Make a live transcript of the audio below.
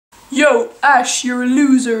Yo, Ash, you're a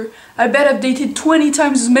loser. I bet I've dated 20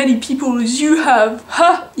 times as many people as you have.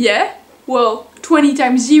 Huh? Yeah? Well, 20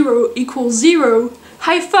 times 0 equals 0.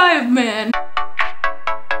 High five, man!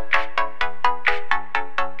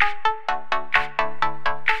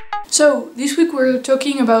 So, this week we're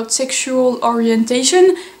talking about sexual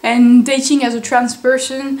orientation and dating as a trans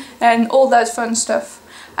person and all that fun stuff.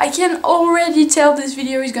 I can already tell this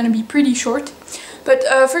video is gonna be pretty short. But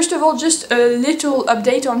first of all, just a little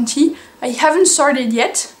update on tea. I haven't started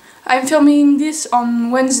yet. I'm filming this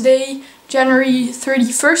on Wednesday, January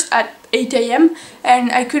 31st at 8 AM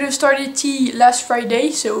and I could have started tea last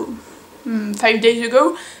Friday, so 5 days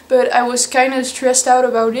ago, but I was kind of stressed out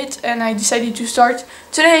about it and I decided to start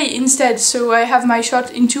today instead, so I have my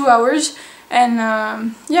shot in 2 hours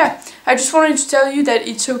and yeah, I just wanted to tell you that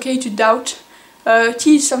it's okay to doubt.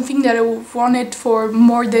 Tea is something that I've wanted for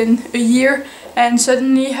more than a year, and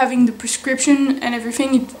suddenly having the prescription and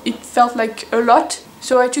everything, it felt like a lot.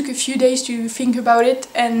 So I took a few days to think about it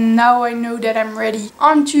and now I know that I'm ready.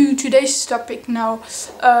 On to today's topic now,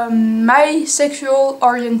 my sexual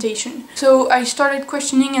orientation. So I started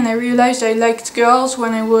questioning and I realized I liked girls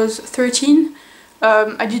when I was 13.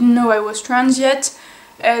 I didn't know I was trans yet.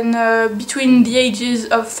 And between the ages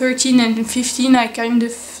of 13 and 15 I kind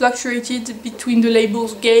of fluctuated between the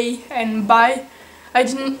labels gay and bi. I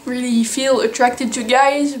didn't really feel attracted to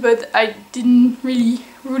guys, but I didn't really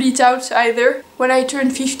rule it out either. When I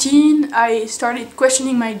turned 15 I started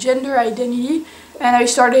questioning my gender identity and I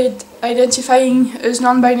started identifying as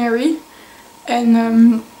non-binary,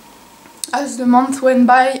 and as the month went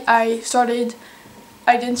by I started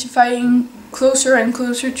identifying closer and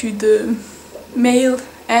closer to the male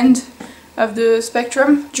end of the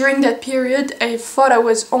spectrum. During that period I thought I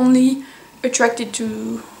was only attracted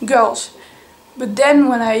to girls, but then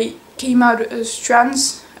when I came out as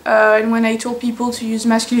trans and when I told people to use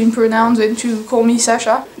masculine pronouns and to call me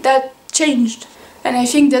Sasha, that changed. And I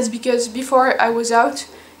think that's because before I was out,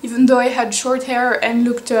 even though I had short hair and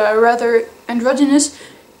looked rather androgynous,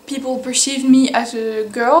 people perceived me as a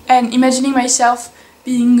girl, and imagining myself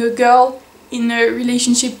being a girl in a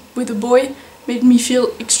relationship with a boy made me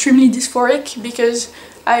feel extremely dysphoric, because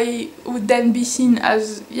I would then be seen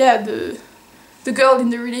as, yeah, the girl in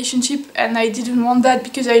the relationship, and I didn't want that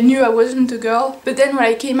because I knew I wasn't a girl. But then when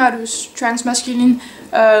I came out as trans-masculine,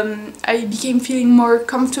 I became feeling more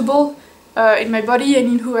comfortable in my body and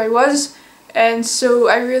in who I was, and so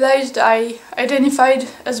I realized I identified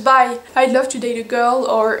as bi. I'd love to date a girl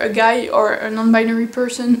or a guy or a non-binary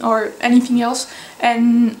person or anything else,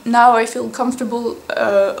 and now I feel comfortable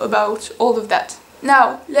about all of that.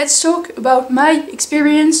 Now, let's talk about my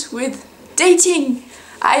experience with dating.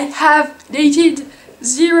 I have dated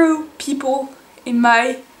 0 people in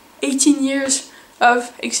my 18 years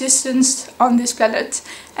of existence on this planet,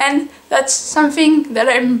 and that's something that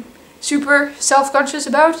I'm super self-conscious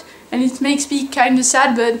about, and it makes me kinda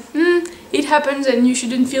sad, but it happens and you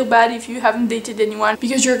shouldn't feel bad if you haven't dated anyone,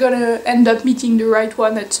 because you're gonna end up meeting the right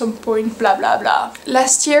one at some point, blah blah blah.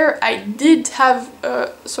 Last year I did have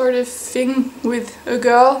a sort of thing with a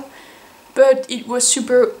girl, but it was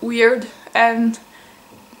super weird and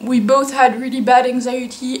we both had really bad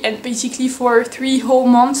anxiety, and basically for 3 whole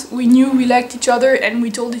months we knew we liked each other and we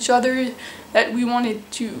told each other that we wanted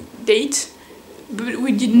to date, but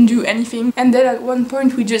we didn't do anything. And then at one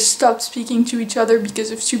point we just stopped speaking to each other because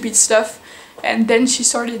of stupid stuff, and then she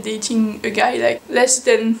started dating a guy like less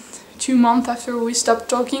than 2 months after we stopped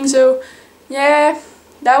talking, so yeah,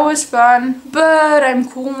 that was fun. But I'm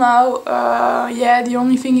cool now. Yeah, the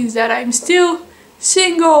only thing is that I'm still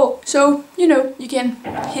single, so you know, you can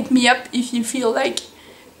hit me up if you feel like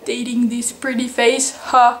dating this pretty face.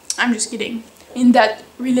 I'm just kidding. In that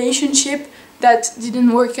relationship that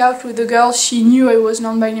didn't work out with the girl, she knew I was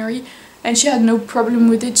non-binary and she had no problem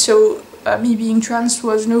with it, so me being trans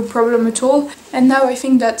was no problem at all. And now I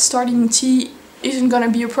think that starting tea isn't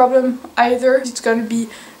gonna be a problem either. It's gonna be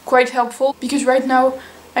quite helpful, because right now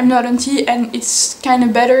I'm not on tea and it's kind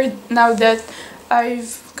of better now that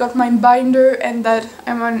I've got my binder and that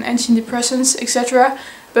I'm on antidepressants, etc.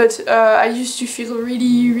 But I used to feel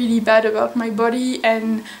really bad about my body,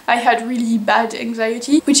 and I had really bad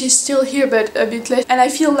anxiety, which is still here but a bit less. And I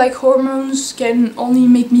feel like hormones can only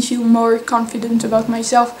make me feel more confident about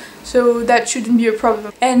myself, so that shouldn't be a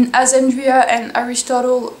problem. And as Andrea and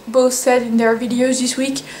Aristotle both said in their videos this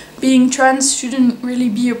week, being trans shouldn't really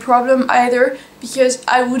be a problem either, because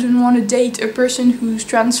I wouldn't want to date a person who's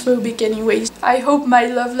transphobic anyways. I hope my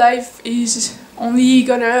love life is only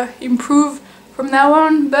gonna improve from now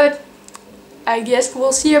on, but I guess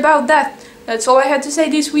we'll see about that. That's all I had to say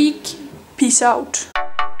this week. Peace out.